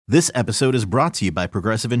This episode is brought to you by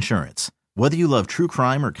Progressive Insurance. Whether you love true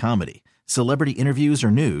crime or comedy, celebrity interviews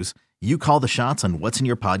or news, you call the shots on what's in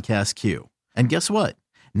your podcast queue. And guess what?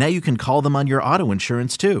 Now you can call them on your auto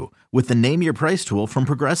insurance too with the Name Your Price tool from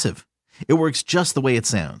Progressive. It works just the way it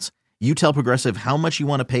sounds. You tell Progressive how much you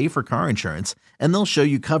want to pay for car insurance, and they'll show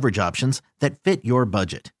you coverage options that fit your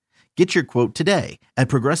budget. Get your quote today at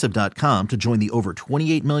Progressive.com to join the over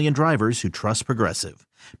 28 million drivers who trust Progressive.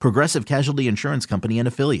 Progressive Casualty Insurance Company and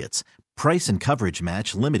Affiliates. Price and coverage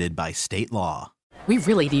match limited by state law. We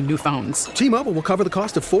really need new phones. T-Mobile will cover the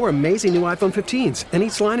cost of 4 amazing new iPhone 15s, and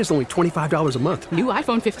each line is only $25 a month. New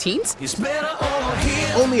iPhone 15s? It's better over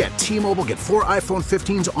here. Only at T-Mobile, get 4 iPhone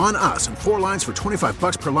 15s on us and 4 lines for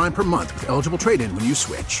 $25 per line per month with eligible trade-in when you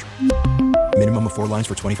switch. Minimum of 4 lines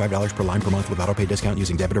for $25 per line per month with autopay discount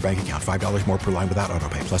using debit or bank account. $5 more per line without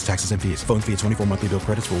autopay, plus taxes and fees. Phone fee at 24 monthly bill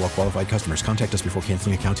credits for well-qualified customers. Contact us before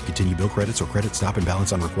canceling account to continue bill credits or credit stop and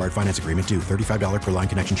balance on required finance agreement due. $35 per line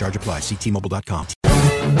connection charge applies. See T-Mobile.com.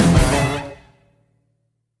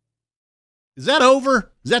 Is that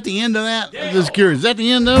over? Is that the end of that? I'm just curious. Is that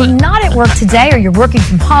the end of it? Not at work today, or you're working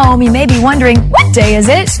from home. You may be wondering, what day is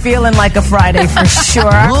it? It's feeling like a Friday for sure.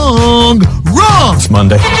 Wrong. It's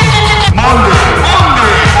Monday.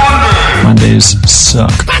 Mondays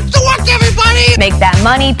suck. Back to work, everybody! Make that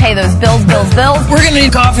money, pay those bills. We're going to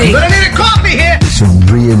need coffee. But I need a coffee here! It's a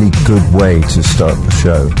really good way to start the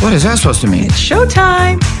show. What is that supposed to mean? It's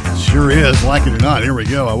showtime. Sure is. Like it or not, here we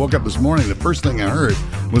go. I woke up this morning. The first thing I heard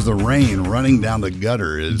was the rain running down the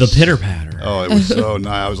gutter. The pitter-patter. Oh, it was so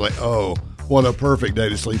nice. I was like, oh, what a perfect day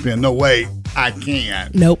to sleep in. No, wait, I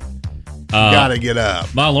can't. Nope. Gotta get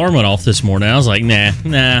up. My alarm went off this morning. I was like, nah,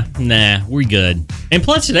 we're good. And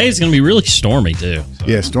plus, today is going to be really stormy, too. So.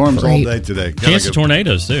 Yeah, storms all day today. Chance of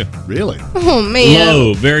tornadoes, too. Really? Oh, man.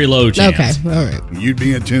 Low, very low chance. Okay, all right. You'd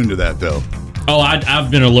be in tune to that, though. Oh, I've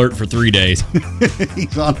been alert for 3 days.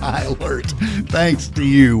 He's on high alert. Thanks to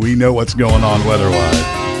you, we know what's going on weather-wise.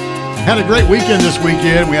 Had a great weekend this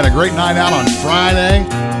weekend. We had a great night out on Friday.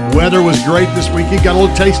 Weather was great this weekend. Got a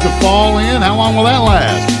little taste of fall in. How long will that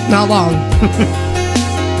last? Not long.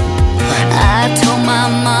 I told my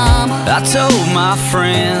mama, I told my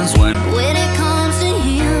friends, when it comes to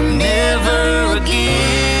him, never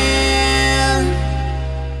again.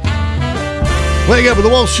 Wake up with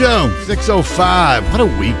the Wolf Show, 6:05. What a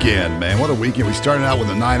weekend, man. What a weekend. We started out with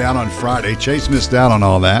a night out on Friday. Chase missed out on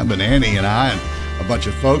all that, but Annie and I and a bunch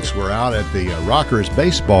of folks were out at the Rockers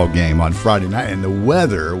baseball game on Friday night, and the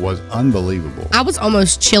weather was unbelievable. I was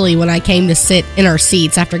almost chilly when I came to sit in our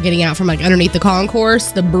seats after getting out from like underneath the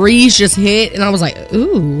concourse. The breeze just hit, and I was like,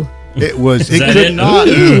 ooh. It was. Yeah,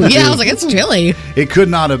 I was like, it's chilly. It could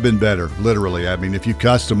not have been better, literally. I mean, if you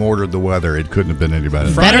custom ordered the weather, it couldn't have been any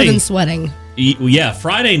better. Better than sweating. Yeah,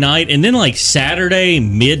 Friday night, and then like Saturday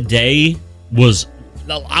midday was,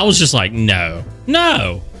 I was just like, no.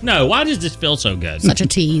 Why does this feel so good? Such a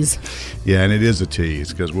tease. Yeah, and it is a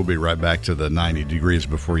tease because we'll be right back to the 90 degrees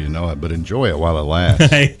before you know it, but enjoy it while it lasts.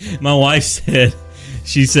 Hey, my wife said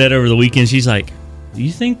over the weekend, she's like, do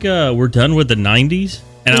you think we're done with the 90s?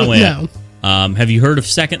 And I went, no. Have you heard of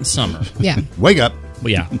second summer? Yeah. Wake up. Well,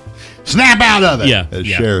 yeah. Snap out of it. Yeah. As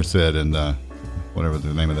Cher said in whatever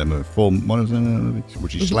the name of that movie. What is that movie? Where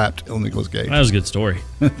she slapped Nicolas Cage. That was a good story.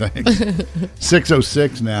 Thanks.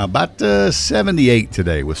 6:06 now. About 78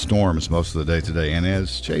 today with storms most of the day today. And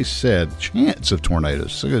as Chase said, chance of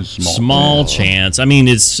tornadoes. So good, small chance. I mean,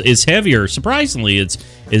 it's heavier. Surprisingly, it's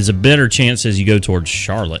a better chance as you go towards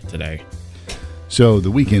Charlotte today. So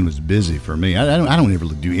the weekend was busy for me. I don't ever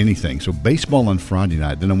do anything. So baseball on Friday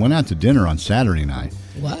night. Then I went out to dinner on Saturday night.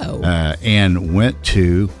 Whoa. And went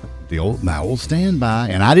to my old standby,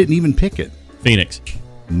 and I didn't even pick it. Phoenix.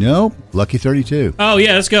 Nope. Lucky 32. Oh,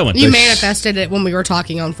 yeah, that's going. You manifested it when we were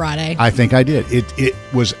talking on Friday. I think I did.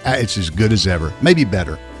 It's as good as ever. Maybe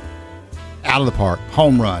better. Out of the park.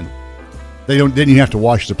 Home run. Didn't even have to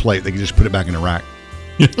wash the plate. They could just put it back in the rack.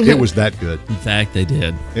 It was that good. In fact, they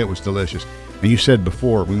did. It was delicious. And you said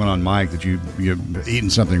before we went on mic that you've eaten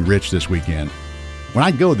something rich this weekend. When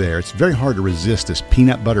I go there, it's very hard to resist this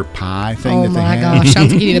peanut butter pie thing that they have. Oh, my gosh. I'm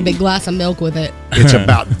eating a big glass of milk with it. It's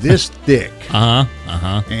about this thick.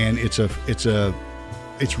 And it's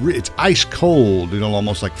ice cold,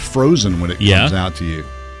 almost like frozen when it comes out to you.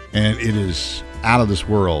 And it is out of this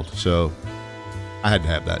world. So I had to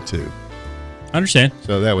have that too. I understand.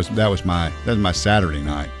 So that was my Saturday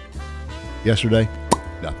night. Yesterday,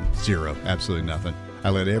 nothing. Zero. Absolutely nothing. I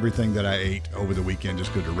let everything that I ate over the weekend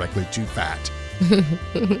just go directly to fat.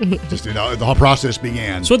 Just the whole process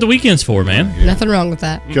began. That's what the weekend's for, man. Nothing wrong with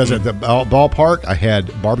that. Because at the ballpark, I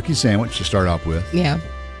had barbecue sandwich to start off with. Yeah.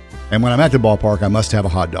 And when I'm at the ballpark, I must have a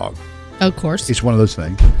hot dog. Of course. It's one of those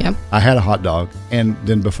things. Yep. I had a hot dog, and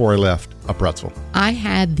then before I left, a pretzel. I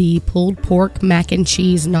had the pulled pork mac and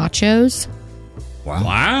cheese nachos.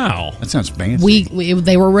 Wow. That sounds fancy.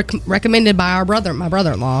 They were recommended by my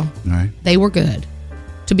brother-in-law. All right. They were good.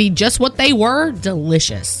 To be just what they were,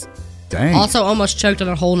 delicious. Dang. Also almost choked on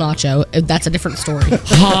a whole nacho. That's a different story.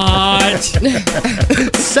 Hot.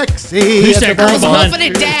 Sexy. Who's that girl I was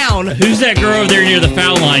wolfing it down. Who's that girl over there near the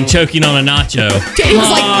foul line choking on a nacho? He was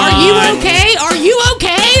like, "Are you okay? Are you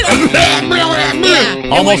okay?" Yeah,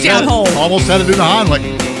 it went down hole. Almost had to do the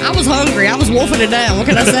Heimlich. I was hungry. I was wolfing it down. What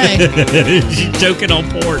can I say? She's choking on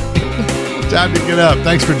pork. Time to get up.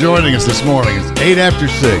 Thanks for joining us this morning. It's 8 after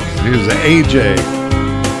 6. Here's AJ.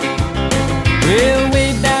 Well,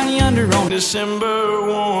 way down yonder on December,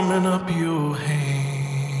 warming up your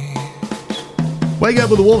hands. Wake up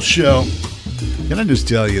with the Wolf Show. Can I just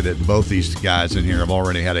tell you that both these guys in here have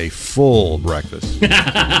already had a full breakfast?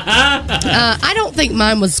 I don't think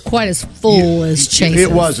mine was quite as full as Chase's.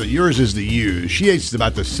 It wasn't. Yours is the U. She eats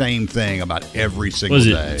about the same thing about every single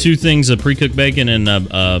day. 2 things of pre-cooked bacon and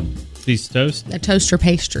a piece of toast? A toaster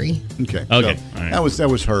pastry. Okay. Okay. So All right. that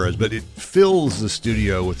was hers, but it fills the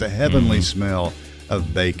studio with a heavenly smell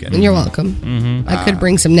of bacon. And you're welcome. I could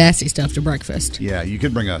bring some nasty stuff to breakfast. Yeah, you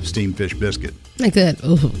could bring a steamed fish biscuit Like that.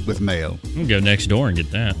 Ooh. with mayo. We'll go next door and get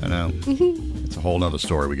that. I know. It's a whole other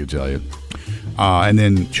story we could tell you. And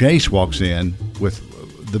then Chase walks in with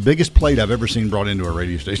the biggest plate I've ever seen brought into a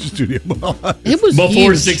radio station studio. It was Before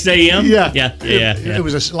huge. 6 a.m.? Yeah. Yeah. It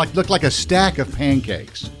was looked like a stack of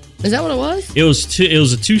pancakes. Is that what it was? It was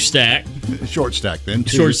a 2-stack. Short stack then.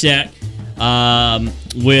 Two. Short stack.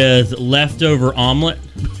 With leftover omelet.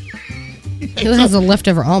 It has a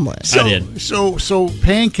leftover omelet. I did. So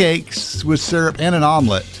pancakes with syrup and an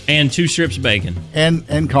omelet. And 2 strips of bacon.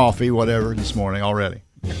 And coffee, whatever, this morning already.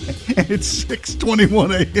 It's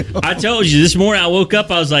 6:21 a.m. I told you this morning I woke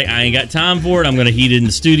up, I was like, I ain't got time for it. I'm gonna heat it in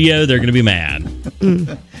the studio. They're gonna be mad.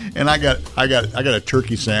 And I got a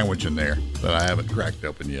turkey sandwich in there that I haven't cracked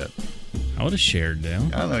open yet. I would have shared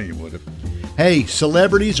them. I know you would have. Hey,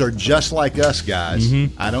 celebrities are just like us, guys.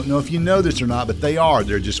 I don't know if you know this or not, but they are.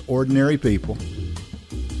 They're just ordinary people.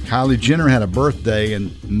 Kylie Jenner had a birthday,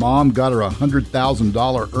 and Mom got her a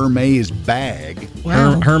 $100,000 Hermes bag.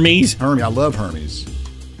 Wow. Hermes? Hermes, I love Hermes.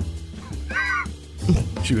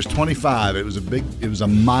 She was 25. It was a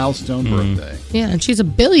milestone birthday. Yeah, and she's a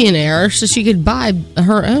billionaire, so she could buy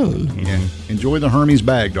her own. Yeah. Enjoy the Hermes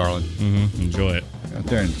bag, darling. Enjoy it. Go out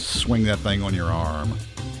there and swing that thing on your arm.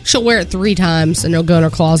 She'll wear it 3 times, and it'll go in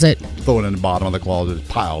her closet. Throw it in the bottom of the closet,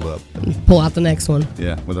 piled up. Pull out the next one.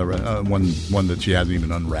 Yeah, with a one that she hasn't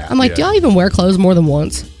even unwrapped. I'm like, yet. do y'all even wear clothes more than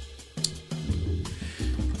once?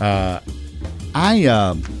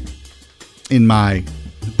 In my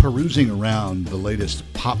perusing around the latest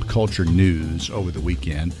pop culture news over the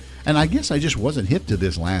weekend, and I guess I just wasn't hip to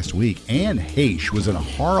this last week, Anne Heche was in a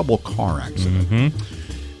horrible car accident.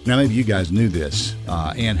 Now, maybe you guys knew this.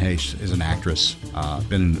 Anne Heche is an actress,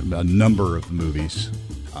 been in a number of movies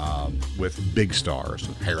with big stars,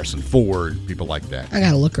 Harrison Ford, people like that. I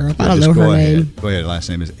gotta look her up. I Yeah, don't just know go her ahead. name. Go ahead. Last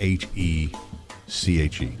name is Heche.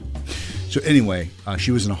 So anyway,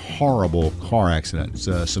 she was in a horrible car accident.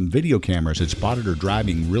 Some video cameras had spotted her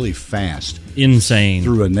driving really fast. Insane.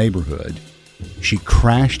 Through a neighborhood. She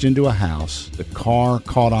crashed into a house. The car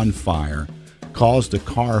caught on fire, caused a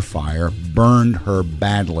car fire, burned her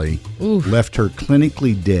badly, left her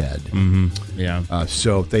clinically dead. Yeah.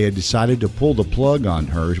 So they had decided to pull the plug on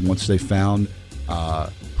her once they found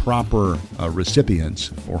proper recipients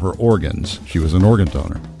for her organs. She was an organ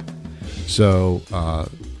donor. So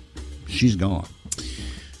she's gone.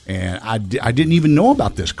 And I didn't even know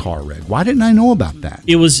about this car wreck. Why didn't I know about that?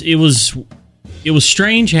 It was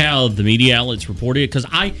strange how the media outlets reported it, because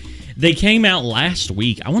they came out last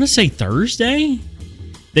week. I want to say Thursday.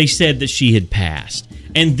 They said that she had passed,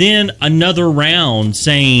 and then another round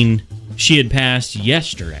saying she had passed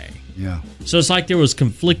yesterday. Yeah. So it's like there was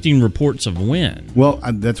conflicting reports of when. Well,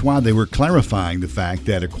 that's why they were clarifying the fact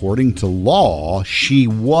that according to law, she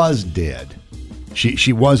was dead.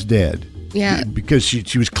 She was dead. Yeah. Because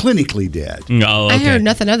she was clinically dead. Oh, okay. I heard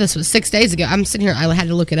nothing of this was 6 days ago. I'm sitting here. I had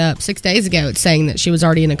to look it up. 6 days ago, it's saying that she was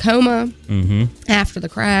already in a coma after the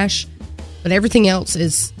crash, but everything else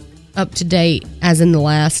is up to date as in the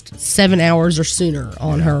last 7 hours or sooner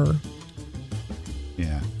on her.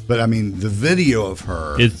 Yeah. But I mean, the video of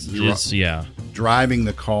her It's driving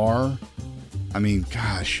the car. I mean,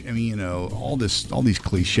 gosh, all these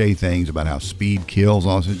cliche things about how speed kills.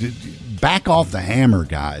 Back off the hammer,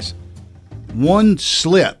 guys. One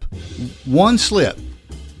slip.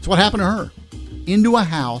 That's what happened to her. Into a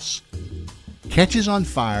house, catches on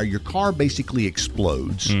fire. Your car basically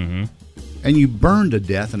explodes, Mm-hmm. and you burn to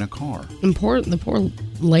death in a car. And the poor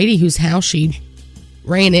lady whose house she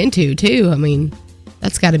ran into, too. I mean,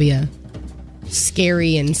 that's got to be a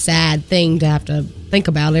scary and sad thing to have to think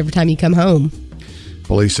about every time you come home.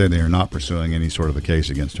 Police say they are not pursuing any sort of a case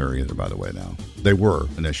against her either, by the way, now. They were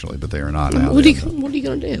initially, but they are not now. What are you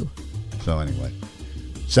going to do? So anyway,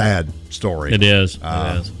 sad story. It is.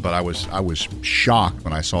 But I was shocked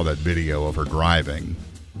when I saw that video of her driving.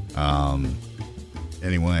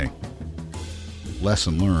 Anyway,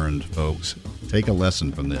 lesson learned, folks. Take a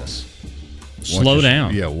lesson from this. Slow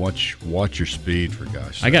down. Yeah, watch your speed, for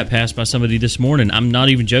gosh sake. I got passed by somebody this morning. I'm not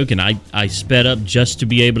even joking. I sped up just to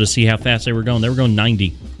be able to see how fast they were going. They were going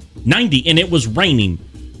 90. 90, and it was raining.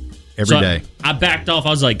 Every day. I backed off. I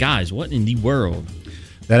was like, guys, what in the world?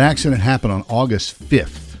 That accident happened on August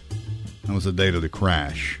 5th. That was the date of the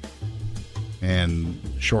crash. And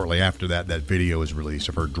shortly after that video was released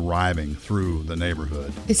of her driving through the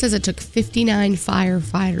neighborhood. It says it took 59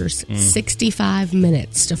 firefighters 65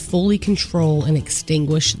 minutes to fully control and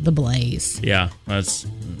extinguish the blaze. Yeah, that's...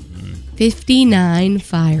 59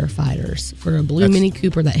 firefighters for a blue Mini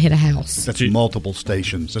Cooper that hit a house. That's multiple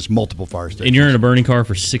stations. That's multiple fire stations. And you're in a burning car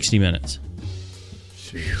for 60 minutes.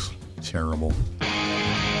 Jeez. Terrible.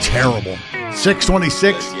 Terrible.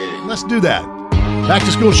 626. Let's do that. Back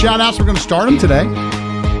to school shout outs. We're going to start them today.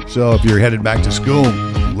 So if you're headed back to school,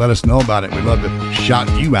 let us know about it. We'd love to shout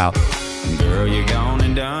you out. Girl, you gone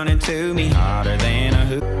and done it to me hotter than a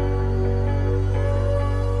hoop.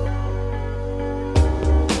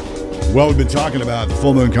 Well, we've been talking about the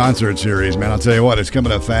Full Moon Concert Series, man. I'll tell you what, it's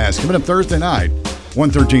coming up fast. Coming up Thursday night,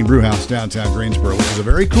 113 Brewhouse, downtown Greensboro, which is a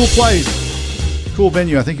very cool place. Cool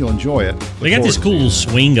venue. I think you'll enjoy it. They got this cool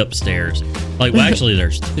swing upstairs. Like, well, actually,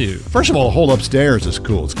 there's two. First of all, the whole upstairs is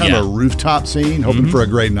cool. It's kind of a rooftop scene, hoping for a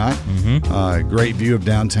great night. Great view of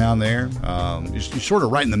downtown there. You're sort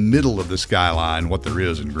of right in the middle of the skyline, what there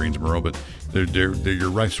is in Greensboro, but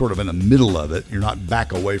you're right sort of in the middle of it. You're not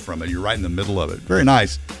back away from it. You're right in the middle of it. Very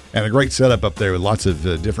nice. And a great setup up there with lots of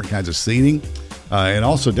different kinds of seating. And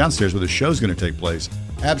also downstairs where the show's going to take place.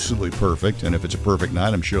 Absolutely perfect. And if it's a perfect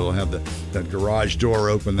night, I'm sure they'll have that garage door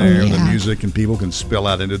open there. The music and people can spill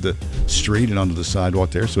out into the street and onto the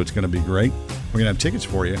sidewalk there. So it's going to be great. We're going to have tickets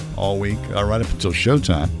for you all week, right up until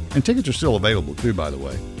showtime. And tickets are still available, too, by the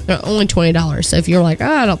way. Only $20. So if you're like,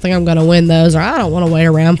 I don't think I'm going to win those, or I don't want to wait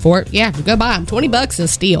around for it, yeah, go buy them. $20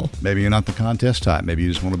 is steal. Maybe you're not the contest type. Maybe you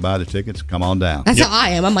just want to buy the tickets. Come on down. That's how I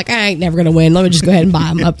am. I'm like, I ain't never going to win. Let me just go ahead and buy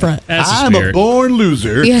them up front. I'm a born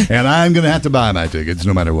loser, and I'm going to have to buy my tickets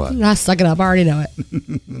no matter what. I suck it up. I already know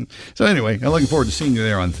it. So anyway, I'm looking forward to seeing you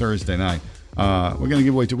there on Thursday night. We're going to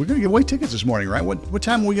give away tickets this morning, right? What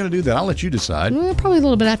time are we going to do that? I'll let you decide. Probably a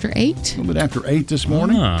little bit after 8. A little bit after 8 this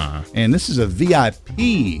morning. And this is a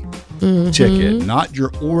VIP ticket, not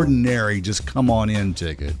your ordinary just come on in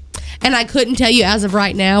ticket. And I couldn't tell you as of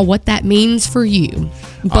right now what that means for you.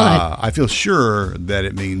 But I feel sure that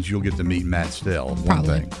it means you'll get to meet Matt Stell.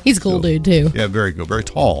 Probably. He's a cool dude, too. Yeah, very cool. Very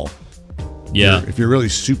tall. Yeah. If you're really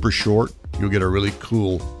super short, you'll get a really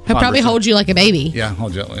cool He'll probably hold you like a baby. Yeah,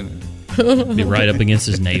 hold you. Be right up against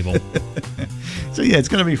his navel. So, yeah, it's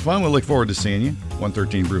going to be fun. We'll look forward to seeing you.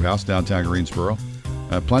 113 Brewhouse, downtown Greensboro.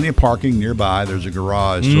 Plenty of parking nearby. There's a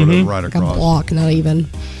garage sort of right across. Like a block, not even.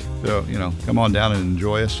 So, come on down and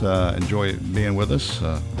enjoy us. Enjoy being with us.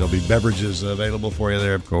 There'll be beverages available for you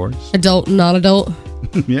there, of course. Adult, non-adult.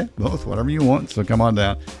 Yeah, both, whatever you want. So come on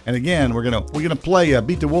down. And again, we're gonna play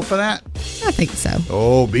Beat the Wolf for that. I think so.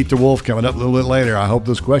 Oh, Beat the Wolf coming up a little bit later. I hope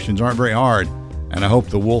those questions aren't very hard. And I hope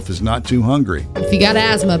the wolf is not too hungry. If you got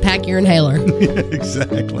asthma, pack your inhaler.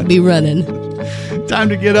 Exactly. Be running. Time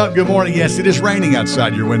to get up. Good morning. Yes, it is raining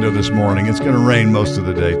outside your window this morning. It's going to rain most of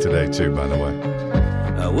the day today, too, by the way.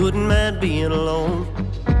 I wouldn't mind being alone.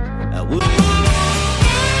 I would.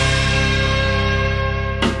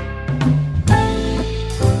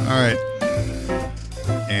 All right.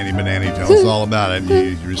 Annie Banani, tell us all about it.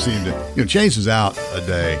 You received it. Chase was out a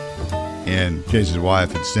day, and Chase's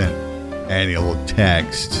wife had sent Annie a little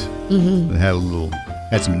text that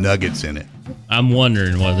had some nuggets in it. I'm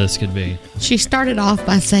wondering what this could be. She started off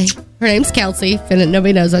by saying, her name's Kelsey, and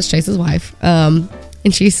nobody knows that's Chase's wife. And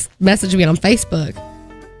she messaged me on Facebook,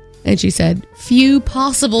 and she said, few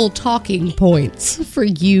possible talking points for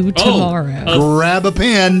you tomorrow. Grab a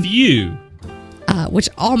pen. Few. Which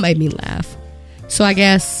all made me laugh. So I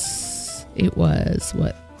guess it was,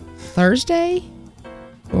 Thursday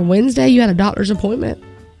or Wednesday? You had a doctor's appointment?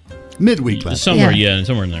 Midweek last somewhere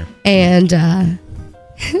in there. And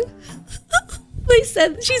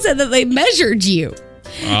she said that they measured you.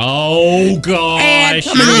 Oh, gosh.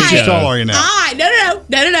 How many inches tall are you now?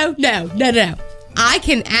 right. No. I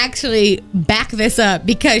can actually back this up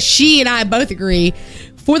because she and I both agree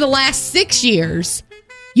for the last 6 years,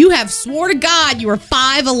 you have swore to God you are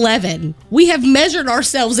 5'11". We have measured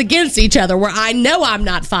ourselves against each other where I know I'm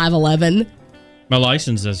not 5'11". My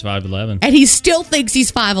license says 5'11". And he still thinks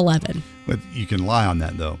he's 5'11". But you can lie on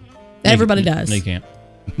that, though. Everybody does. They can't.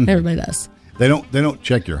 Everybody does. They don't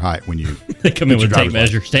check your height when you They come in with a tape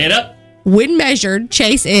measure. Stand up. When measured,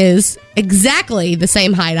 Chase is exactly the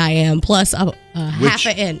same height I am, plus a half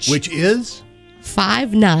an inch. Which is?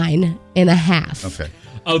 5'9.5".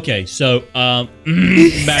 Okay, so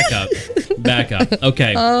back up.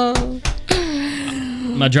 Okay.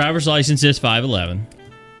 My driver's license is 5'11".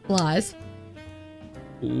 Lies.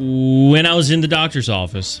 When I was in the doctor's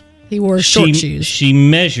office, he wore short shoes. She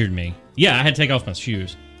measured me. Yeah, I had to take off my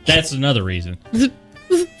shoes. That's another reason.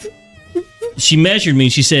 She measured me.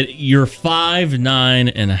 She said, "You're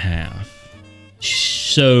 5'9.5".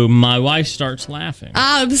 So my wife starts laughing.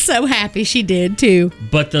 I'm so happy she did too.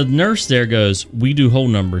 But the nurse there goes, "We do whole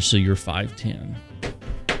numbers, so you're 5'10".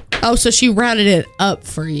 Oh, so she rounded it up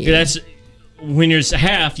for you. That's when there's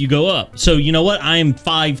half, you go up. So you know what? I am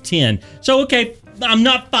 5'10". So okay, I'm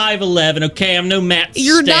not 5'11". Okay, I'm no Matt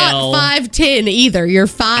You're Stell. not 5'10" either. You're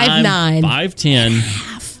 5'9". I'm 5'10".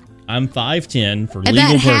 I'm 5'10" for and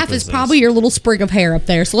legal that half purposes. is probably your little sprig of hair up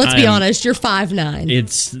there. So let's be honest, you're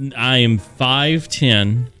 5'9". I am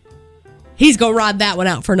 5'10". He's gonna ride that one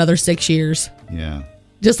out for another 6 years. Yeah.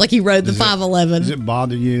 Just like he rode the 5'11". Does it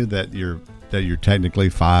bother you that you're technically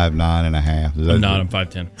 5'9.5"? I'm not. I'm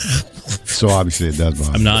 5'10". So obviously it does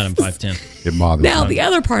bother. I'm not. I'm 5'10". It bothers. Now the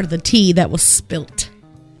other part of the tea that was spilt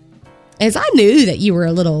is I knew that you were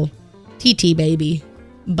a little TT baby,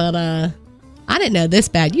 but I didn't know this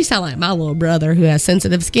bad. You sound like my little brother who has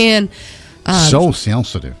sensitive skin. So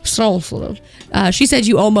sensitive. She said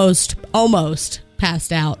you almost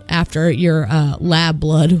passed out after your lab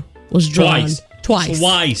blood was drawn.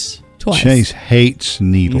 Twice. Chase hates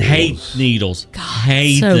needles. Hate needles.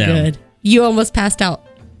 Hate so them. good. You almost passed out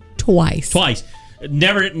twice.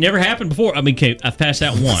 Never happened before. I mean, okay, I've passed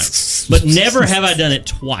out once, but never have I done it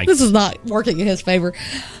twice. This is not working in his favor.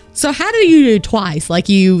 So how did you do twice? Like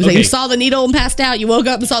you saw the needle and passed out. You woke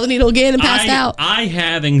up and saw the needle again and passed out. I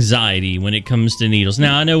have anxiety when it comes to needles.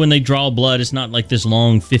 Now, I know when they draw blood, it's not like this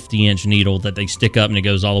long 50-inch needle that they stick up and it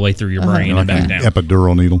goes all the way through your brain and back down.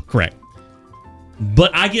 Epidural needle. Correct.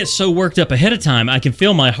 But I get so worked up ahead of time, I can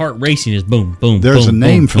feel my heart racing. Is boom, boom. There's boom, a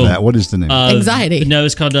name boom, for boom. that. What is the name? Anxiety. No,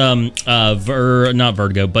 it's called not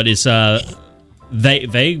vertigo, but it's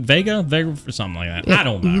Vega, something like that. I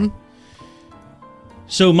don't know.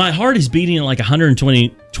 So my heart is beating at like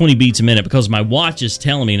 120 beats a minute because my watch is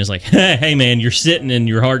telling me, and it's like, hey man, you're sitting and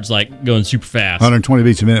your heart's like going super fast. 120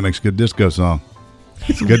 beats a minute makes a good disco song.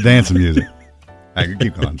 It's good dancing music. I can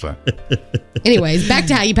keep going. Sorry. Anyways, back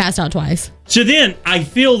to how you passed out twice. So then I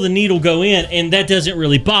feel the needle go in, and that doesn't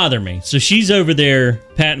really bother me. So she's over there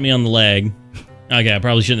patting me on the leg. Okay, I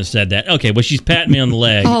probably shouldn't have said that. Okay, well, she's patting me on the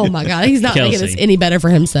leg. Oh my God, he's not making this any better for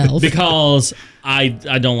himself. Because I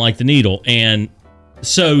don't like the needle. And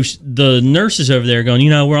so the nurse is over there going,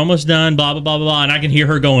 we're almost done, blah, blah, blah, blah, blah. And I can hear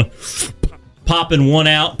her going, popping one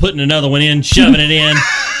out, putting another one in, shoving it in.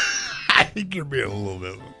 I think you're being a little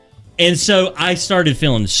bit... And so I started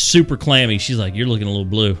feeling super clammy. She's like, "You're looking a little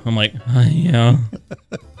blue." I'm like, "Yeah."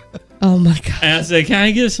 Oh my God. And I said, "Can I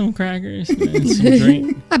get some crackers and some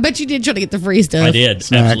drink?" I bet you did try to get the free stuff. I did.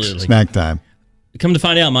 Absolutely. Snack time. Come to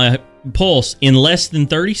find out, my pulse in less than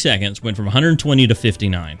 30 seconds went from 120 to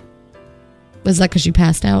 59. Was that because you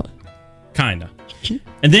passed out? Kinda.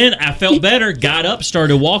 And then I felt better, got up,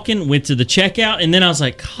 started walking, went to the checkout, and then I was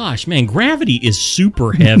like, "Gosh, man, gravity is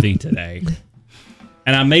super heavy today."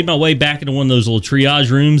 And I made my way back into one of those little triage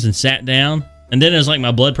rooms and sat down. And then it was like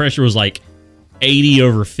my blood pressure was like 80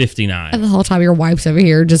 over 59. And the whole time your wife's over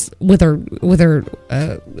here just with her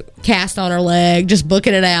cast on her leg, just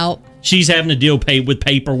booking it out. She's having to deal with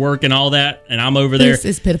paperwork and all that. And I'm over there. This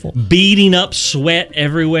is pitiful. Beating up sweat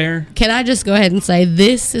everywhere. Can I just go ahead and say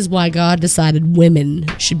this is why God decided women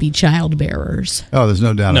should be child bearers? Oh, there's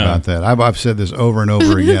no doubt about that. I've said this over and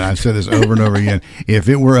over again. I've said this over and over again. If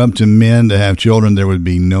it were up to men to have children, there would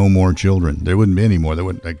be no more children. There wouldn't be any more. There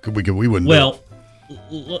wouldn't. We wouldn't. Well,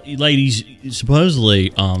 ladies,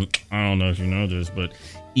 supposedly, I don't know if you know this, but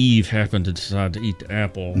Eve happened to decide to eat the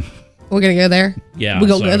apple. We're going to go there? Yeah. We're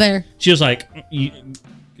going to go there. She was like, you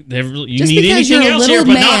need anything else here,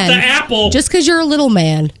 but not the apple. Just because you're a little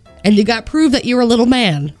man and you got proof that you're a little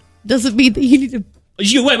man doesn't mean that you need to...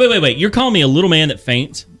 Wait. You're calling me a little man that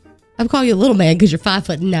faints? I'm calling you a little man because you're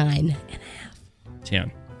 5'9.5".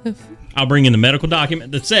 10. I'll bring in the medical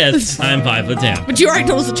document that says I'm 5'10". But you already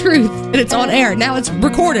told us the truth, and it's on air. Now it's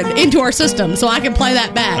recorded into our system, so I can play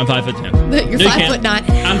that back. I'm 5'10". You're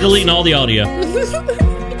 5'9". I'm deleting all the audio.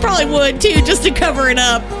 You probably would, too, just to cover it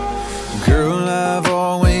up. Girl, I've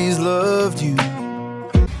always loved you.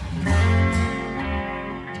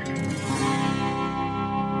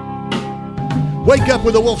 Wake up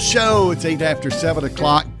with the Wolf Show. It's 8 after 7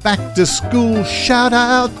 o'clock. Back to school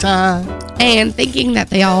shout-out time. And thinking that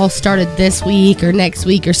they all started this week or next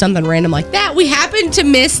week or something random like that, we happened to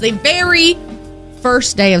miss the very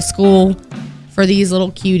first day of school for these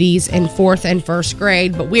little cuties in 4th and 1st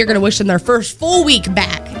grade. But we're going to wish them their first full week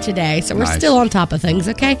back today. So we're still on top of things,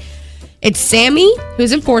 okay? It's Sammy,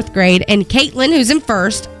 who's in 4th grade, and Caitlin, who's in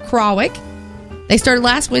 1st, Krawick. They started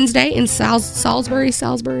last Wednesday in Salisbury.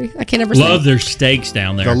 I can't ever say. Love their steaks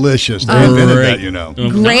down there. Delicious. They invented that, you know.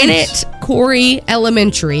 Granite Corey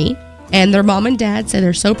Elementary. And their mom and dad say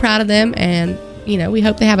they're so proud of them. And, you know, we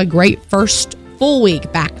hope they have a great first full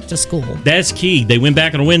week back to school. That's key. They went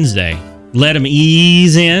back on a Wednesday. Let them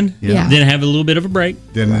ease in. Yeah. Then have a little bit of a break.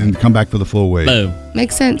 Then come back for the full week. Boom.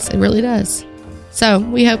 Makes sense. It really does. So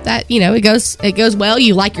we hope that, you know, it goes well.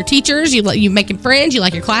 You like your teachers. You making friends. You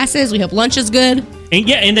like your classes. We hope lunch is good.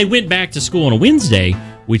 And they went back to school on a Wednesday,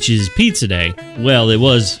 which is pizza day. Well, it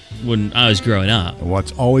was when I was growing up.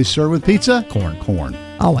 What's always served with pizza? Corn.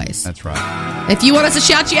 Always. That's right. If you want us to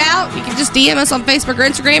shout you out, you can just DM us on Facebook or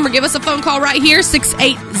Instagram or give us a phone call right here,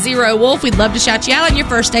 680-WOLF. We'd love to shout you out on your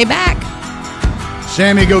first day back.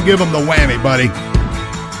 Sammy, go give them the whammy, buddy.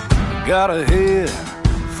 Got a head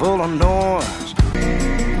full of noise.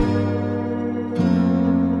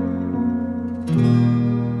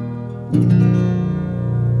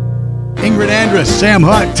 Ingrid Andress, Sam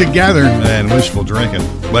Hutt together, and wishful drinking.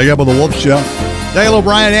 Wake up with the Wolf Show. Dale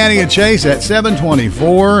O'Brien, Annie, and Chase at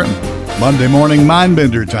 7:24. Monday morning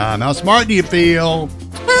mindbender time. How smart do you feel?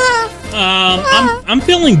 I'm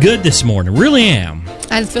feeling good this morning. Really am.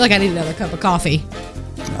 I just feel like I need another cup of coffee.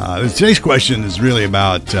 Today's question is really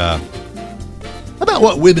about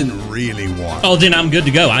what women really want. Oh, then I'm good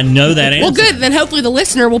to go. I know that answer. Well, good. Then hopefully the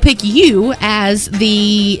listener will pick you as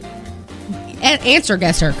the answer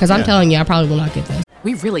guesser, because I'm telling you, I probably will not get this.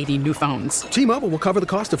 We really need new phones. T-Mobile will cover the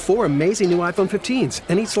cost of 4 amazing new iPhone 15s,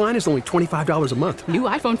 and each line is only $25 a month. New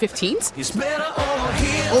iPhone 15s? It's better over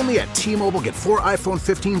here. Only at T-Mobile, get 4 iPhone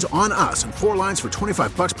 15s on us and 4 lines for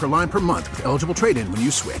 $25 per line per month with eligible trade-in when you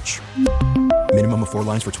switch. Minimum of 4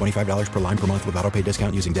 lines for $25 per line per month with autopay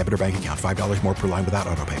discount using debit or bank account. $5 more per line without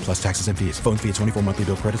autopay, plus taxes and fees. Phone fee at 24 monthly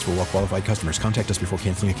bill credits for well-qualified customers. Contact us before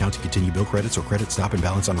canceling account to continue bill credits or credit stop and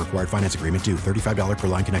balance on required finance agreement due. $35 per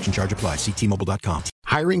line connection charge applies. See T-Mobile.com.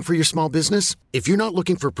 Hiring for your small business? If you're not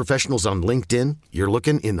looking for professionals on LinkedIn, you're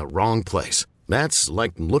looking in the wrong place. That's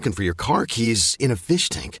like looking for your car keys in a fish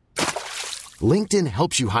tank. LinkedIn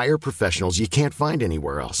helps you hire professionals you can't find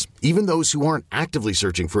anywhere else, even those who aren't actively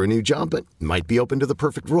searching for a new job but might be open to the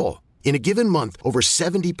perfect role. In a given month, over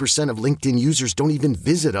 70% of LinkedIn users don't even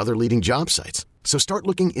visit other leading job sites. So start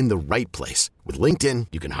looking in the right place. With LinkedIn,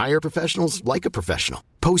 you can hire professionals like a professional.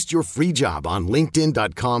 Post your free job on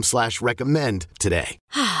linkedin.com/recommend today.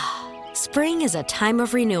 Spring is a time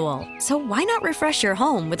of renewal, so why not refresh your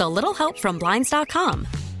home with a little help from Blinds.com?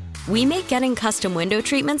 We make getting custom window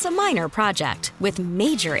treatments a minor project with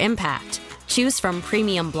major impact. Choose from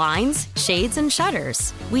premium blinds, shades, and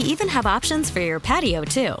shutters. We even have options for your patio,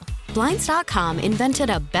 too. Blinds.com invented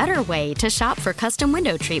a better way to shop for custom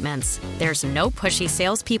window treatments. There's no pushy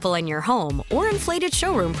salespeople in your home or inflated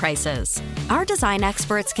showroom prices. Our design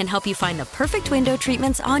experts can help you find the perfect window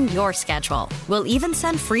treatments on your schedule. We'll even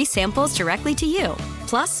send free samples directly to you.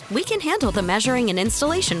 Plus, we can handle the measuring and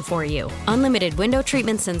installation for you. Unlimited window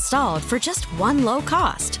treatments installed for just one low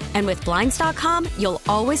cost. And with Blinds.com, you'll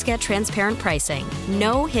always get transparent pricing.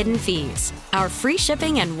 No hidden fees. Our free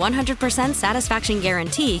shipping and 100% satisfaction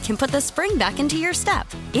guarantee can put the spring back into your step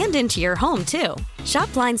and into your home, too.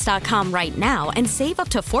 Shop Blinds.com right now and save up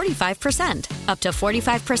to 45%. Up to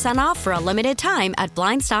 45% off for a limited time at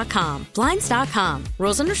Blinds.com. Blinds.com.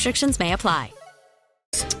 Rules and restrictions may apply.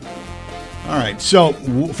 All right. So,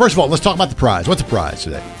 first of all, let's talk about the prize. What's the prize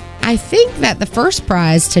today? I think that the first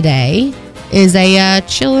prize today is a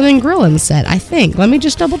chillin' and grillin' set, I think. Let me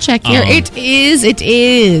just double check here. It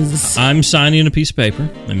is. I'm signing a piece of paper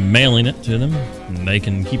and mailing it to them, and they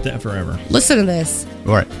can keep that forever. Listen to this.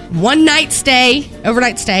 All right. One night stay,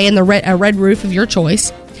 overnight stay in the red roof of your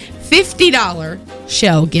choice. $50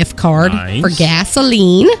 Shell gift card for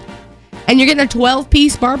gasoline. And you're getting a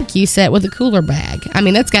 12-piece barbecue set with a cooler bag. I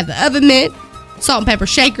mean, that's got the oven mitt, salt and pepper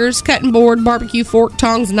shakers, cutting board, barbecue fork,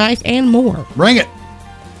 tongs, knife, and more. Bring it.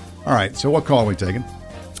 All right, so what call are we taking?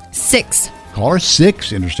 6. Caller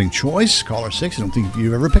 6, interesting choice. Caller 6, I don't think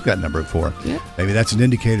you've ever picked that number before. Yep. Maybe that's an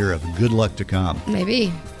indicator of good luck to come.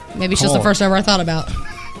 Maybe it's just the first number I thought about.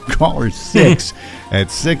 Caller 6 at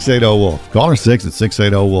 680-WOLF. Caller 6 at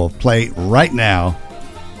 680-WOLF. Play right now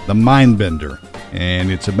the Mindbender.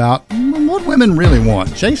 And it's about what women really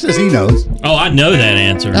want. Chase says he knows. Oh, I know that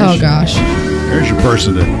answer. Oh, gosh. There's your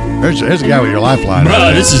person. There's a guy with your lifeline. Bro,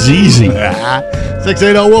 right this is easy.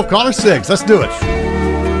 680-WOLF. Caller 6. Let's do it.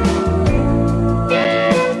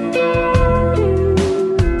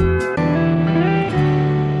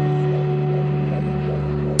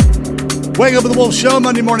 Wake up with the Wolf Show,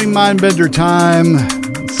 Monday morning Mindbender time.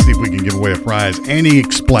 Let's see if we can give away a prize. Annie,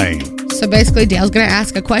 explain. So basically, Dale's going to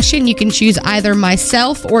ask a question. You can choose either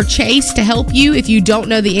myself or Chase to help you. If you don't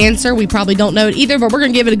know the answer, we probably don't know it either, but we're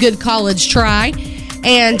going to give it a good college try.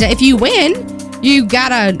 And if you win, you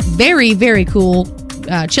got a very, very cool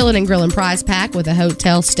chillin' and grillin' prize pack with a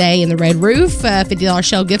hotel stay in the Red Roof, a $50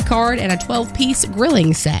 Shell gift card, and a 12-piece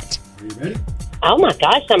grilling set. Are you ready? Oh, my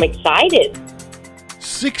gosh, I'm excited.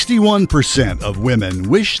 61% of women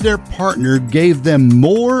wish their partner gave them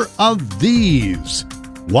more of these.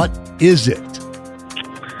 What is it?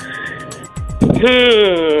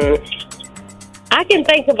 I can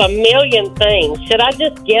think of a million things. Should I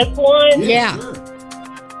just guess one? Yeah. Sure.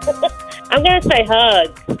 I'm going to say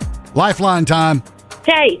hugs. Lifeline time.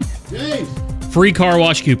 Chase. Free car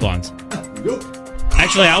wash coupons. Nope.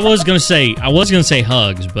 Actually, I was gonna say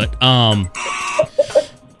hugs, but I'm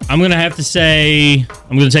gonna have to say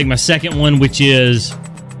I'm gonna take my second one, which is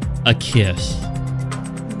a kiss.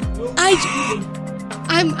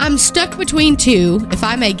 I'm stuck between two, if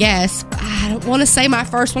I may guess. I don't want to say my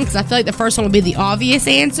first one because I feel like the first one would be the obvious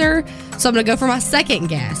answer. So I'm going to go for my second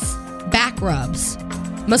guess. Back rubs.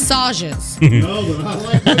 Massages. No, but I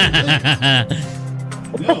like that.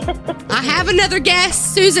 No. I have another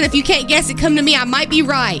guess. Susan, if you can't guess it, come to me. I might be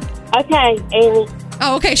right. Okay, Amy.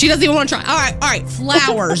 Oh, okay. She doesn't even want to try. All right.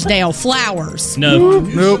 Flowers, Dale. Flowers. No.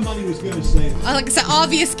 Nope. Somebody was going to say that. Like it's an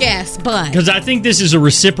obvious guess, but... Because I think this is a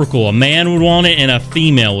reciprocal. A man would want it and a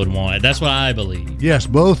female would want it. That's what I believe. Yes,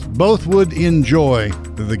 both would enjoy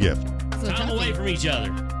the gift. Time away from each other.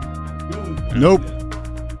 Nope.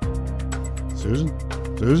 Susan?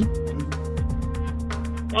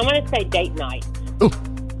 I'm going to say date night. Oh,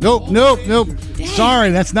 nope. Sorry,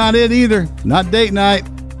 that's not it either. Not date night.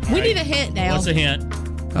 We need a hint, Dale. What's a hint?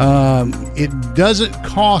 It doesn't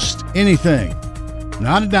cost anything.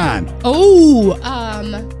 Not a dime. Oh,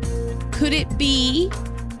 could it be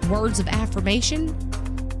words of affirmation?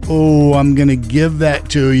 Oh, I'm going to give that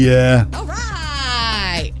to you. All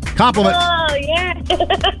right. Compliment. Oh, yeah.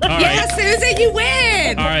 All Yeah, right. Susan, you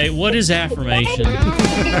win. All right. What is affirmation?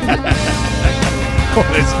 What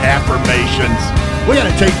is affirmations? We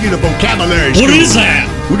got to take you to vocabulary school. What is that?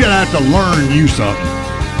 We're going to have to learn you something.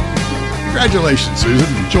 Congratulations, Susan.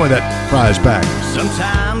 Enjoy that prize pack.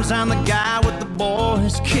 Sometimes I'm the guy with the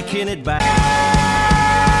boys kicking it back.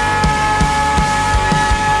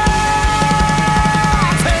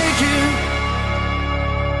 Take you.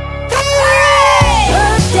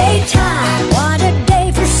 Birthday time, what a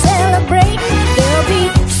day for celebrating. There'll be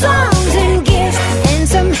songs and gifts and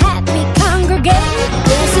some happy congregating.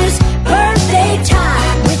 This is birthday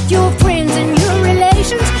time with your friends and your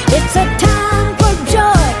relations. It's a time for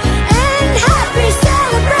joy and happy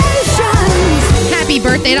celebrations. Happy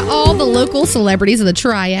birthday to all the local celebrities of the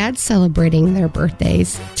Triad celebrating their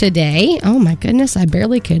birthdays today. Oh my goodness, I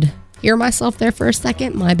barely could hear myself there for a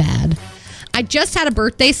second. My bad. I just had a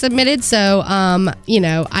birthday submitted, so,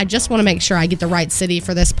 I just want to make sure I get the right city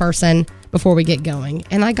for this person before we get going,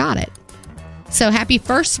 and I got it. So happy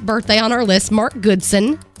first birthday on our list, Mark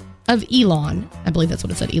Goodson of Elon. I believe that's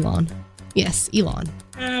what it said, Elon. Yes, Elon.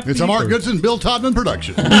 It's a Mark Goodson, Bill Todman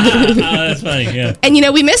production. That's funny, yeah. And,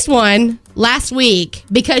 we missed one last week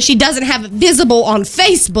because she doesn't have it visible on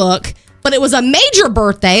Facebook, but it was a major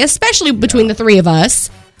birthday, especially between the three of us.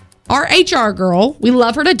 Our HR girl, we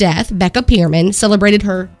love her to death, Becca Pearman, celebrated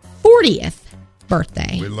her 40th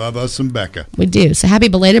birthday. We love us some Becca. We do. So happy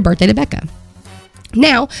belated birthday to Becca.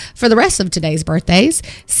 Now, for the rest of today's birthdays,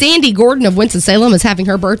 Sandy Gordon of Winston-Salem is having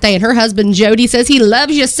her birthday, and her husband, Jody, says he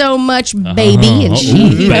loves you so much, baby. And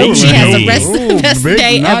she hopes she has the best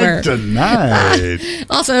day ever. Tonight.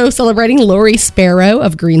 Also celebrating Lori Sparrow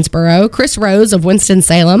of Greensboro, Chris Rose of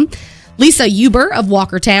Winston-Salem, Lisa Huber of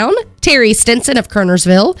Walkertown, Terry Stinson of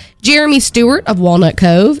Kernersville, Jeremy Stewart of Walnut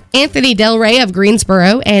Cove, Anthony Del Rey of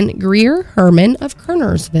Greensboro, and Greer Herman of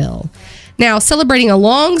Kernersville. Now, celebrating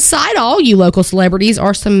alongside all you local celebrities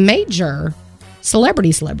are some major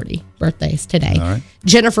celebrity birthdays today. All right.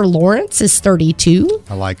 Jennifer Lawrence is 32.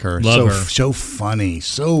 I like her. Love her. So funny.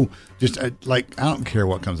 So just I don't care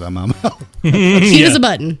what comes out of my mouth. Cute as a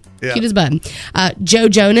button. Yeah. Cute as a button. Joe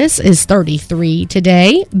Jonas is 33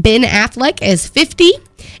 today. Ben Affleck is 50.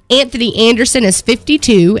 Anthony Anderson is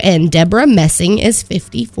 52. And Deborah Messing is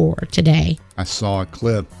 54 today. I saw a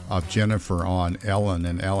clip of Jennifer on Ellen,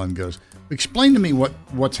 and Ellen goes, explain to me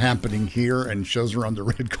what's happening here, and shows her on the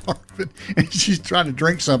red carpet, and she's trying to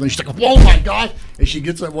drink something. She's like, oh my God. And she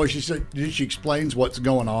gets up, she explains what's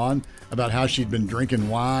going on about how she'd been drinking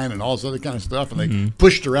wine and all this other kind of stuff, and they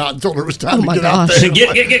pushed her out and told her it was time to get out there.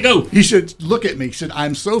 Get, go. He said, look at me. He said,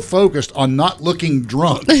 I'm so focused on not looking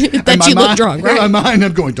drunk. That you look drunk, right? In my mind,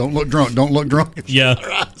 I'm going, don't look drunk. Yeah.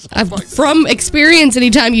 From experience,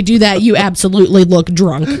 anytime you do that, you absolutely look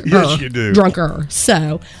drunk. Yes, you do. Drunker.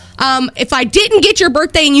 So, if I didn't get your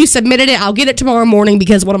birthday and you submitted it, I'll get it tomorrow morning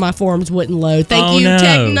because one of my forms wouldn't load. Thank you,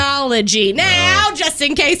 technology. Now, just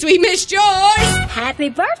in case we missed yours. Happy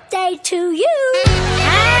birthday to you.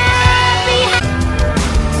 Happy.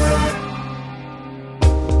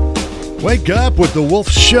 Wake up with the Wolf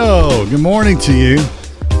Show. Good morning to you.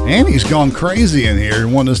 Annie's gone crazy in here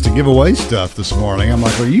and wanted us to give away stuff this morning. I'm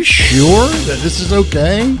like, are you sure that this is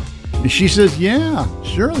okay? And she says, yeah,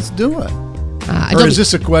 sure, let's do it. Or is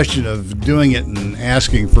this a question of doing it and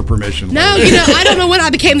asking for permission? No, I don't know when I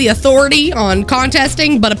became the authority on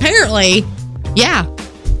contesting, but apparently, yeah,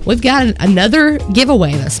 we've got another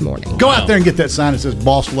giveaway this morning. Go out there and get that sign that says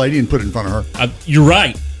Boss Lady and put it in front of her. You're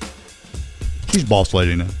right. She's Boss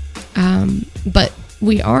Lady now. But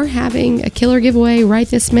we are having a killer giveaway right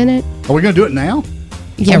this minute. Are we going to do it now?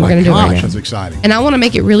 Yeah, we're going to do it right now. That's exciting. And I want to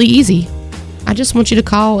make it really easy. I just want you to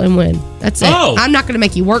call and win. That's it. Oh. I'm not going to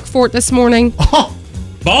make you work for it this morning. Oh.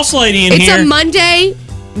 Boss Lady in it's here. It's a Monday.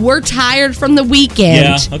 We're tired from the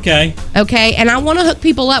weekend. Yeah, okay. Okay, and I want to hook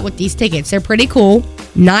people up with these tickets. They're pretty cool.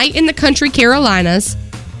 Night in the Country Carolinas.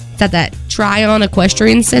 It's at that Tryon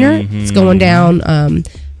Equestrian Center. It's going down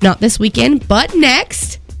not this weekend, but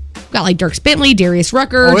next. We've got like Dierks Bentley, Darius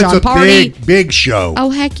Rucker, John Party. It's a big show.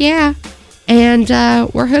 Oh, heck yeah. And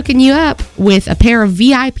we're hooking you up with a pair of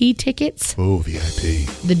VIP tickets. Oh, VIP.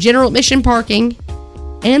 The general admission parking.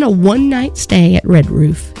 And a one-night stay at Red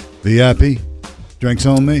Roof. VIP. Drinks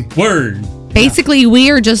on me. Word. Basically,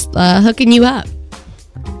 we are just hooking you up.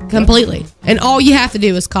 Completely. And all you have to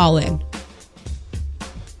do is call in.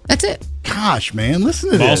 That's it. Gosh, man,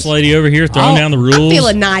 listen to this. Boss Lady over here throwing down the rules. I'm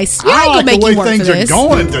feeling nice. I like make the way you work things for are this.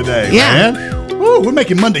 going today, man. Ooh, we're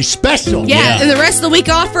making Monday special. Yeah, and the rest of the week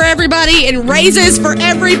off for everybody and raises for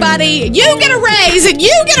everybody. You get a raise and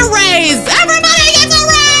you get a raise. Everybody gets a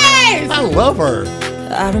raise. I love her.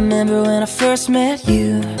 I remember when I first met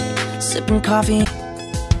you, sipping coffee.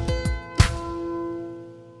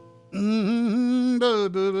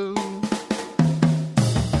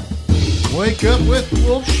 Wake up with the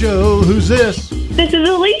Wolf Show. Who's this? This is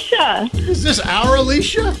Alicia. Is this our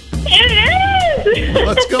Alicia? It is.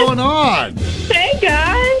 What's going on? Hey,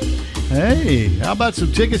 guys. Hey, how about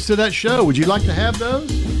some tickets to that show? Would you like to have those?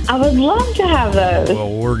 I would love to have those.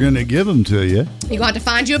 Well, we're going to give them to you. You're going to have to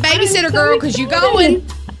find you a babysitter, girl, because you're going.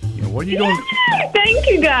 Yeah, what are you going? Thank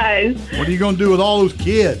you, guys. What are you going to do with all those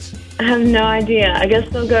kids? I have no idea. I guess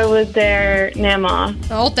they'll go with their Mama.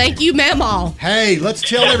 Oh, thank you, Mama. Hey, let's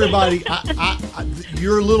tell everybody,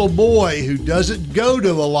 your little boy who doesn't go to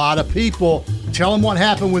a lot of people, tell him what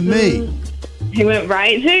happened with me. He went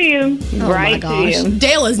right to you. Oh right my gosh. to you.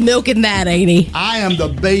 Dale is milking that, ain't he? I am the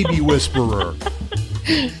baby whisperer.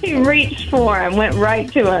 He reached for him, went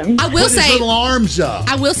right to him. I will Put his say, little arms up.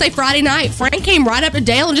 I will say Friday night, Frank came right up to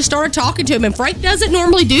Dale and just started talking to him, and Frank doesn't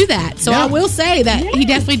normally do that. So Yeah. I will say that he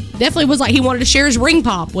definitely was like he wanted to share his ring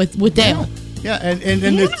pop with Dale. Yeah, and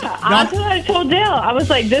it's That's not. what I told Dale. I was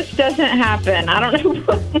like, this doesn't happen. I don't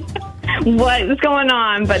know what is going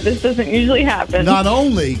on, but this doesn't usually happen. Not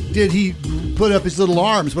only did he put up his little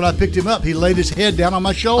arms, when I picked him up, he laid his head down on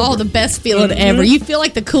my shoulder. Oh, the best feeling ever. You feel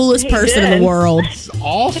like the coolest person in did. the world. It's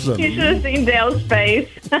awesome. You should have seen Dale's face.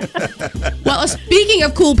 Well, speaking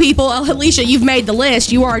of cool people, Alicia, you've made the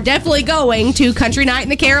list. You are definitely going to Country Night in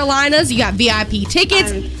the Carolinas. You got VIP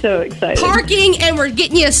tickets, I'm so excited. parking, and we're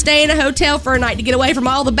getting you to stay in a hotel for a night to get away from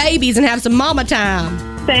all the babies and have some mama time.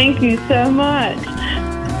 Thank you so much.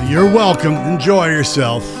 You're welcome. Enjoy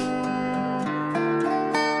yourself.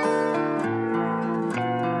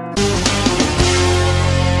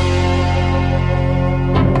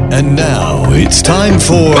 And now it's time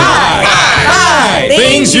for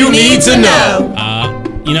Things you need to know.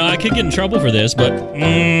 I could get in trouble for this, but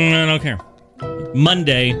I don't care.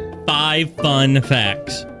 Monday, 5 fun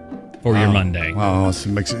facts. for your Monday. Oh, so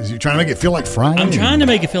you're trying to make it feel like Friday? I'm trying to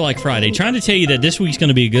make it feel like Friday. Trying to tell you that this week's going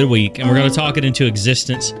to be a good week, and we're going to talk it into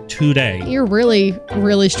existence today. You're really,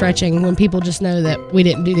 really stretching when people just know that we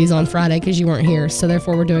didn't do these on Friday because you weren't here, so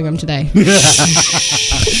therefore we're doing them today.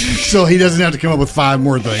 So he doesn't have to come up with 5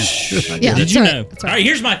 more things. Yeah, Did you know? All right,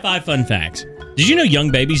 here's my 5 fun facts. Did you know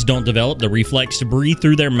young babies don't develop the reflex to breathe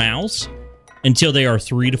through their mouths until they are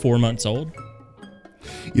 3 to 4 months old?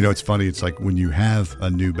 You know, it's funny. It's like when you have a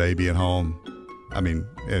new baby at home, I mean,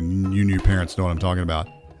 and you new parents know what I'm talking about.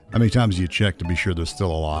 How many times do you check to be sure they're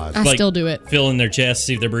still alive? I still do it. Feel in their chest,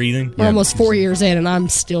 see if they're breathing. We're almost 4 years in, and I'm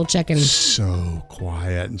still checking. So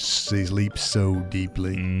quiet and sleep so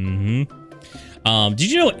deeply. Mm-hmm. Did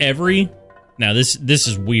you know now this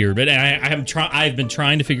is weird, but I've been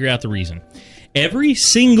trying to figure out the reason. Every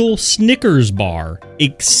single Snickers bar,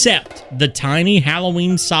 except the tiny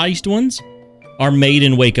Halloween-sized ones, are made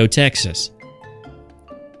in Waco, Texas.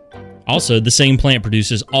 Also, the same plant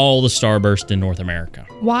produces all the Starburst in North America.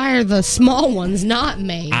 Why are the small ones not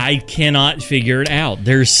made? I cannot figure it out.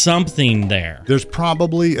 There's something there. There's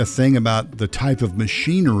probably a thing about the type of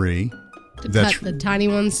machinery cut the tiny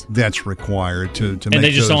ones. That's required to make and they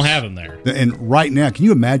just those, don't have them there. And right now, can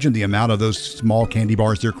you imagine the amount of those small candy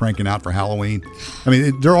bars they're cranking out for Halloween? I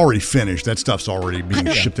mean, they're already finished. That stuff's already being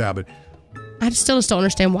shipped out. But I still just don't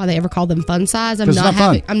understand why they ever call them fun size. I'm It's not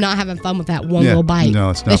fun. having fun with that one little bite. No,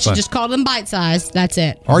 it's not They fun. should just call them bite size. That's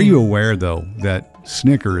it. Are you aware, though, that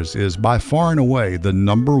Snickers is by far and away the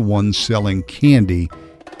 #1 selling candy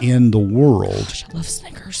in the world? Gosh, I love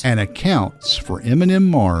Snickers. And accounts for M&M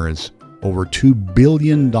Mars over $2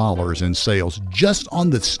 billion in sales just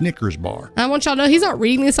on the Snickers bar. I want y'all to know he's not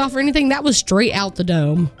reading this off or anything. That was straight out the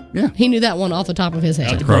dome. Yeah. He knew that one off the top of his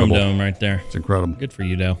head. Out the Chrome Dome right there. It's incredible. Good for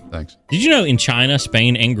you, Dale. Thanks. Did you know in China,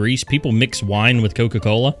 Spain, and Greece, people mix wine with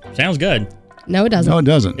Coca-Cola? Sounds good. No, it doesn't. No, it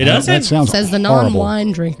doesn't. It doesn't? That sounds Says the horrible.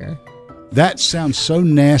 non-wine drinker. That sounds so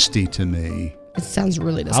nasty to me. It sounds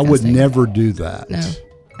really disgusting. I would never do that. No,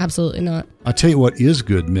 absolutely not. I'll tell you what is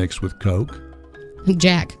good mixed with Coke.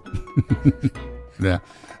 Jack. Yeah.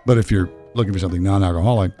 But if you're looking for something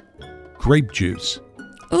non-alcoholic, grape juice.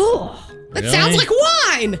 Oh, that Really? sounds like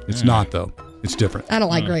wine. It's not, though. It's different. I don't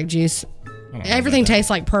like grape juice. Everything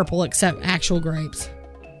tastes like purple except actual grapes.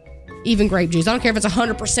 Even grape juice. I don't care if it's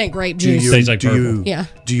 100% grape juice. Yeah.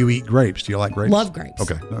 Do you eat grapes? Do you like grapes? Love grapes.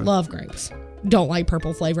 Okay. All right. Love grapes. Don't like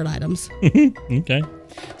purple flavored items. Okay.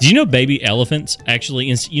 Do you know baby elephants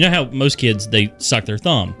actually, you know how most kids, they suck their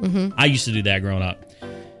thumb? Mhm. I used to do that growing up.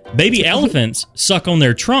 Baby elephants suck on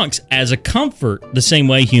their trunks as a comfort the same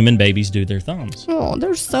way human babies do their thumbs. Oh,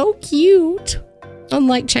 they're so cute.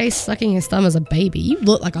 Unlike Chase sucking his thumb as a baby, you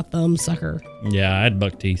look like a thumb sucker. Yeah, I had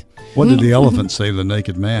buck teeth. What did the elephant say to the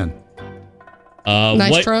naked man?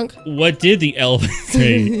 Nice trunk? What did the elephant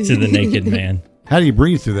say to the naked man? How do you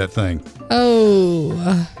breathe through that thing?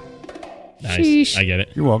 Oh. Nice. Sheesh. I get it.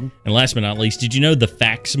 You're welcome. And last but not least, did you know the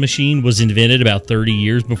fax machine was invented about 30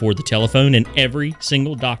 years before the telephone, and every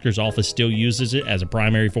single doctor's office still uses it as a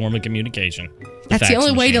primary form of communication? That's the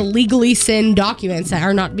only way to legally send documents that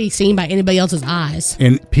are not be seen by anybody else's eyes.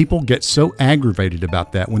 And people get so aggravated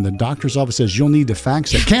about that when the doctor's office says, you'll need to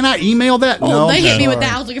fax it. Can I email that? Oh, No. they hit me with Sorry.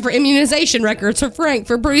 that. I was looking for immunization records for Frank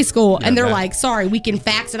for preschool, and they're that- like, "Sorry, we can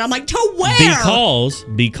fax it." I'm like, "To where?"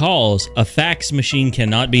 Because a fax machine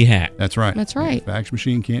cannot be hacked. That's right. That's right. Fax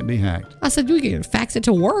machine can't be hacked. I said, "We can fax it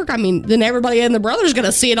to work." I mean, then everybody and their brother's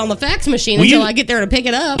gonna see it on the fax machine Well, until you- I get there to pick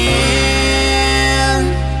it up.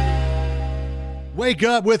 Wake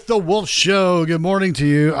up with the Wolf Show. Good morning to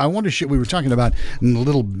you. I want to show. We were talking about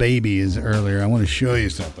little babies earlier. I want to show you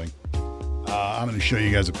something. I'm going to show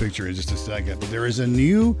you guys a picture in just a second. But there is a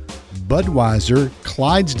new Budweiser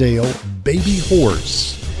Clydesdale baby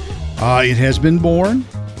horse. It has been born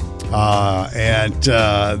at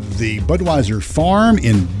the Budweiser farm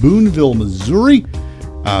in Boonville, Missouri.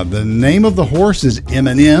 The name of the horse is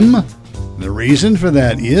M&M. The reason for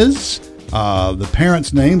that is the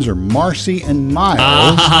parents' names are Marcy and Miles.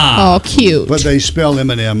 Oh, cute. But they spell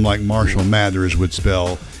M&M like Marshall Mathers would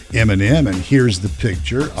spell M&M. And here's the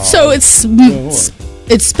picture. So it's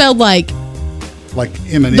spelled like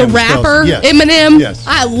M&M. the rapper Yes. Eminem. Yes.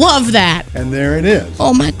 I love that. And there it is.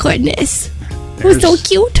 Oh my goodness, we're so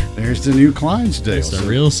cute. There's the new Clydesdale. It's a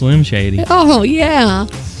real Slim Shady. Oh yeah,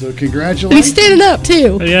 So and congratulations. he's standing up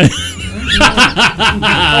too. Yeah.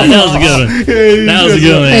 That was a good one. That was a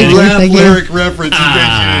good one. Thank you, Rap thank you. lyric reference. in case you didn't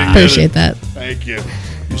get Appreciate it. that. Thank you.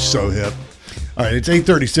 You're so hip. All right, it's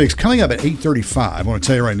 8:36. Coming up at 8:35, I want to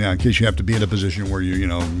tell you right now, in case you have to be in a position where you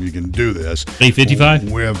can do this. 8:55?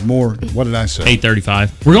 We have more. What did I say?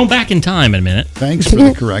 8:35. We're going back in time in a minute. Thanks for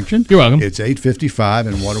the correction. You're welcome. It's 8:55,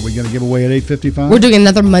 and what are we going to give away at 8:55? We're doing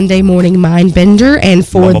another Monday morning mind bender, and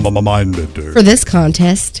for this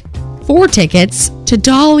contest, 4 tickets to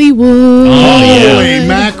Dollywood. Holy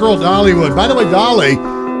mackerel, Dollywood. By the way, Dolly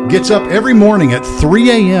gets up every morning at 3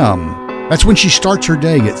 a.m. That's when she starts her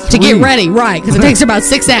day at 3. To get ready, right, because it takes about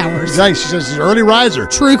 6 hours. She says she's an early riser.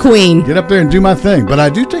 True queen. Get up there and do my thing. But I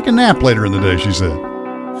do take a nap later in the day, she said.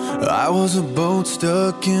 I was a boat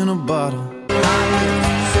stuck in a bottle.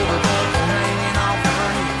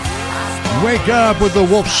 Wake up with the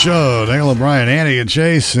Wolf Show. Daniel O'Brien, Annie, and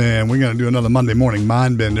Chase, and we're going to do another Monday morning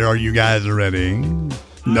mind bender. Are you guys ready?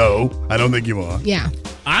 No, I don't think you are. Yeah.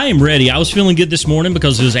 I am ready. I was feeling good this morning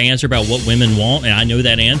because there's an answer about what women want, and I know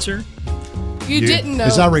that answer. You didn't know.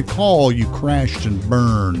 As I recall, you crashed and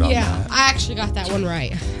burned on that. I actually got that one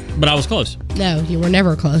right. But I was close. No, you were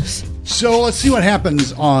never close. So let's see what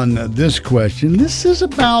happens on this question. This is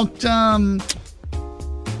about,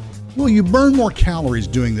 you burn more calories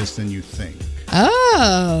doing this than you think.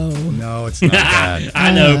 Oh. No, it's not that.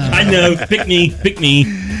 I know. Pick me.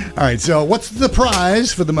 All right, so what's the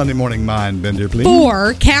prize for the Monday Morning Mind Bender, please?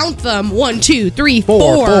 4. Count them. 1, 2, 3,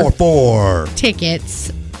 4. 4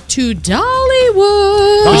 tickets to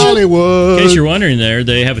Dollywood. Dollywood. In case you're wondering there,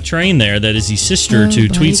 they have a train there that is the sister to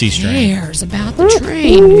Tweetsy's train. Who cares about the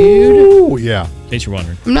train, dude? Oh, yeah. In case you're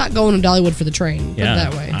wondering. I'm not going to Dollywood for the train. Put it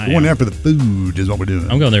that way. We're going there for the food is what we're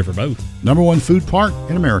doing. I'm going there for both. Number 1 food park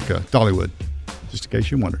in America, Dollywood. Just in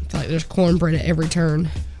case you wondered. It's like there's cornbread at every turn.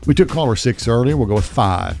 We took caller 6 earlier. We'll go with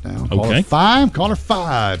 5 now. Okay. Caller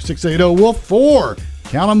 5. 680-WOLF 4.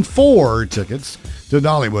 Count them 4 tickets to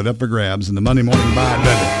Dollywood up for grabs in the Monday Morning Mind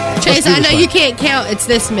Bender. Chase, I know you can't count. It's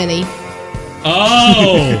this many.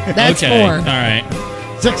 Oh. That's okay. 4. All right.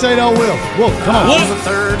 680-WOLF. Wolf, come on. I was a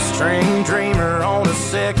third string dreamer on a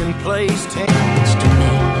second place tickets to me.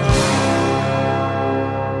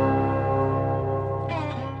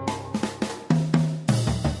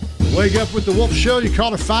 Wake up with the Wolf Show. You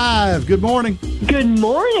caller 5. Good morning. Good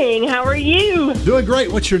morning. How are you? Doing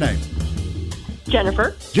great. What's your name?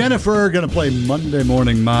 Jennifer. Jennifer, going to play Monday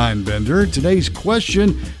Morning Mind Bender. Today's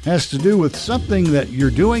question has to do with something that you're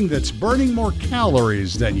doing that's burning more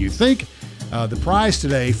calories than you think. The prize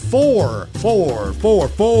today, 4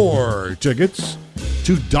 tickets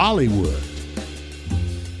to Dollywood.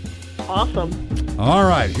 Awesome. All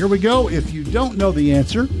right, here we go. If you don't know the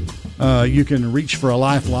answer, you can reach for a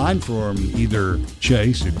lifeline from either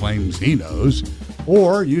Chase, who claims he knows,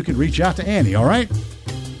 or you can reach out to Annie, all right?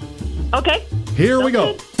 Okay. Here we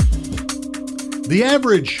go. The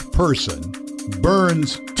average person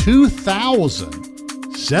burns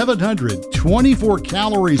 2,724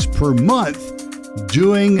 calories per month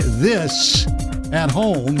doing this at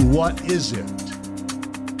home. What is it?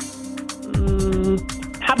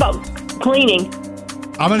 How about cleaning?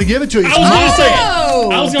 I'm going to give it to you.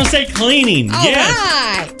 I was going to say cleaning. Yes. Right.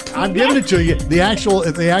 I'm giving it to you. The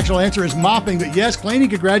actual answer is mopping, but yes, cleaning.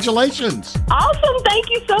 Congratulations. Awesome. Thank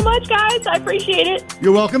you so much, guys. I appreciate it.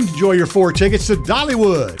 You're welcome. Enjoy your 4 tickets to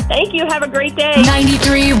Dollywood. Thank you. Have a great day.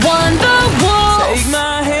 93.1 The Wolf. Take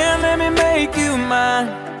my hand, let me make you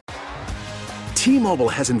mine. T-Mobile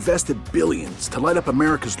has invested billions to light up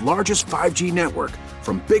America's largest 5G network,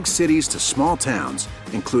 from big cities to small towns,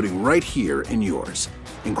 including right here in yours.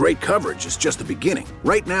 And great coverage is just the beginning.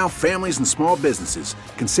 Right now, families and small businesses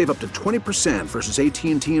can save up to 20% versus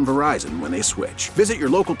AT&T and Verizon when they switch. Visit your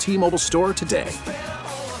local T-Mobile store today.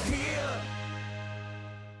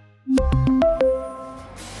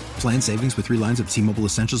 Plan savings with 3 lines of T-Mobile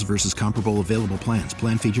Essentials versus comparable available plans.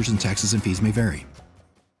 Plan features and taxes and fees may vary.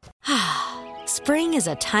 Spring is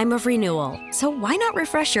a time of renewal, so why not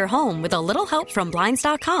refresh your home with a little help from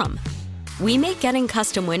Blinds.com? We make getting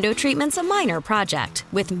custom window treatments a minor project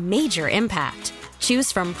with major impact.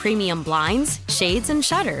 Choose from premium blinds, shades, and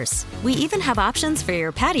shutters. We even have options for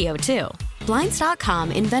your patio, too.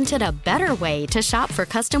 Blinds.com invented a better way to shop for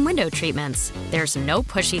custom window treatments. There's no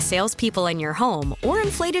pushy salespeople in your home or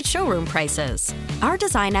inflated showroom prices. Our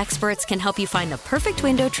design experts can help you find the perfect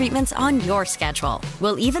window treatments on your schedule.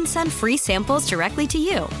 We'll even send free samples directly to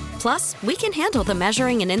you. Plus, we can handle the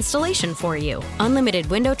measuring and installation for you. Unlimited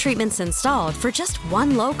window treatments installed for just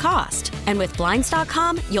one low cost. And with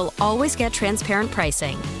Blinds.com, you'll always get transparent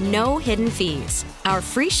pricing. No hidden fees. Our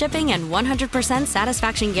free shipping and 100%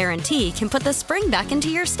 satisfaction guarantee can put the spring back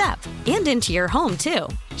into your step and into your home, too.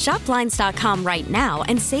 Shop Blinds.com right now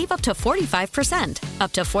and save up to 45%.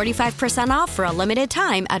 Up to 45% off for a limited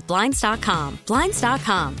time at Blinds.com.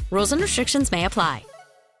 Blinds.com. Rules and restrictions may apply.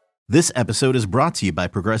 This episode is brought to you by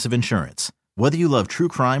Progressive Insurance. Whether you love true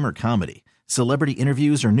crime or comedy, celebrity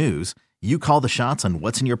interviews or news, you call the shots on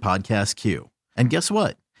what's in your podcast queue. And guess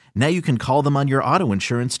what? Now you can call them on your auto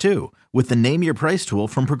insurance too with the Name Your Price tool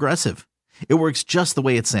from Progressive. It works just the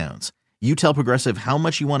way it sounds. You tell Progressive how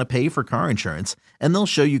much you want to pay for car insurance, and they'll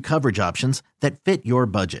show you coverage options that fit your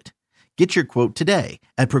budget. Get your quote today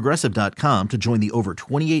at Progressive.com to join the over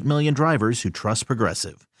 28 million drivers who trust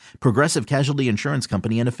Progressive. Progressive Casualty Insurance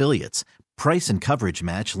Company and Affiliates. Price and coverage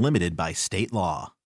match limited by state law.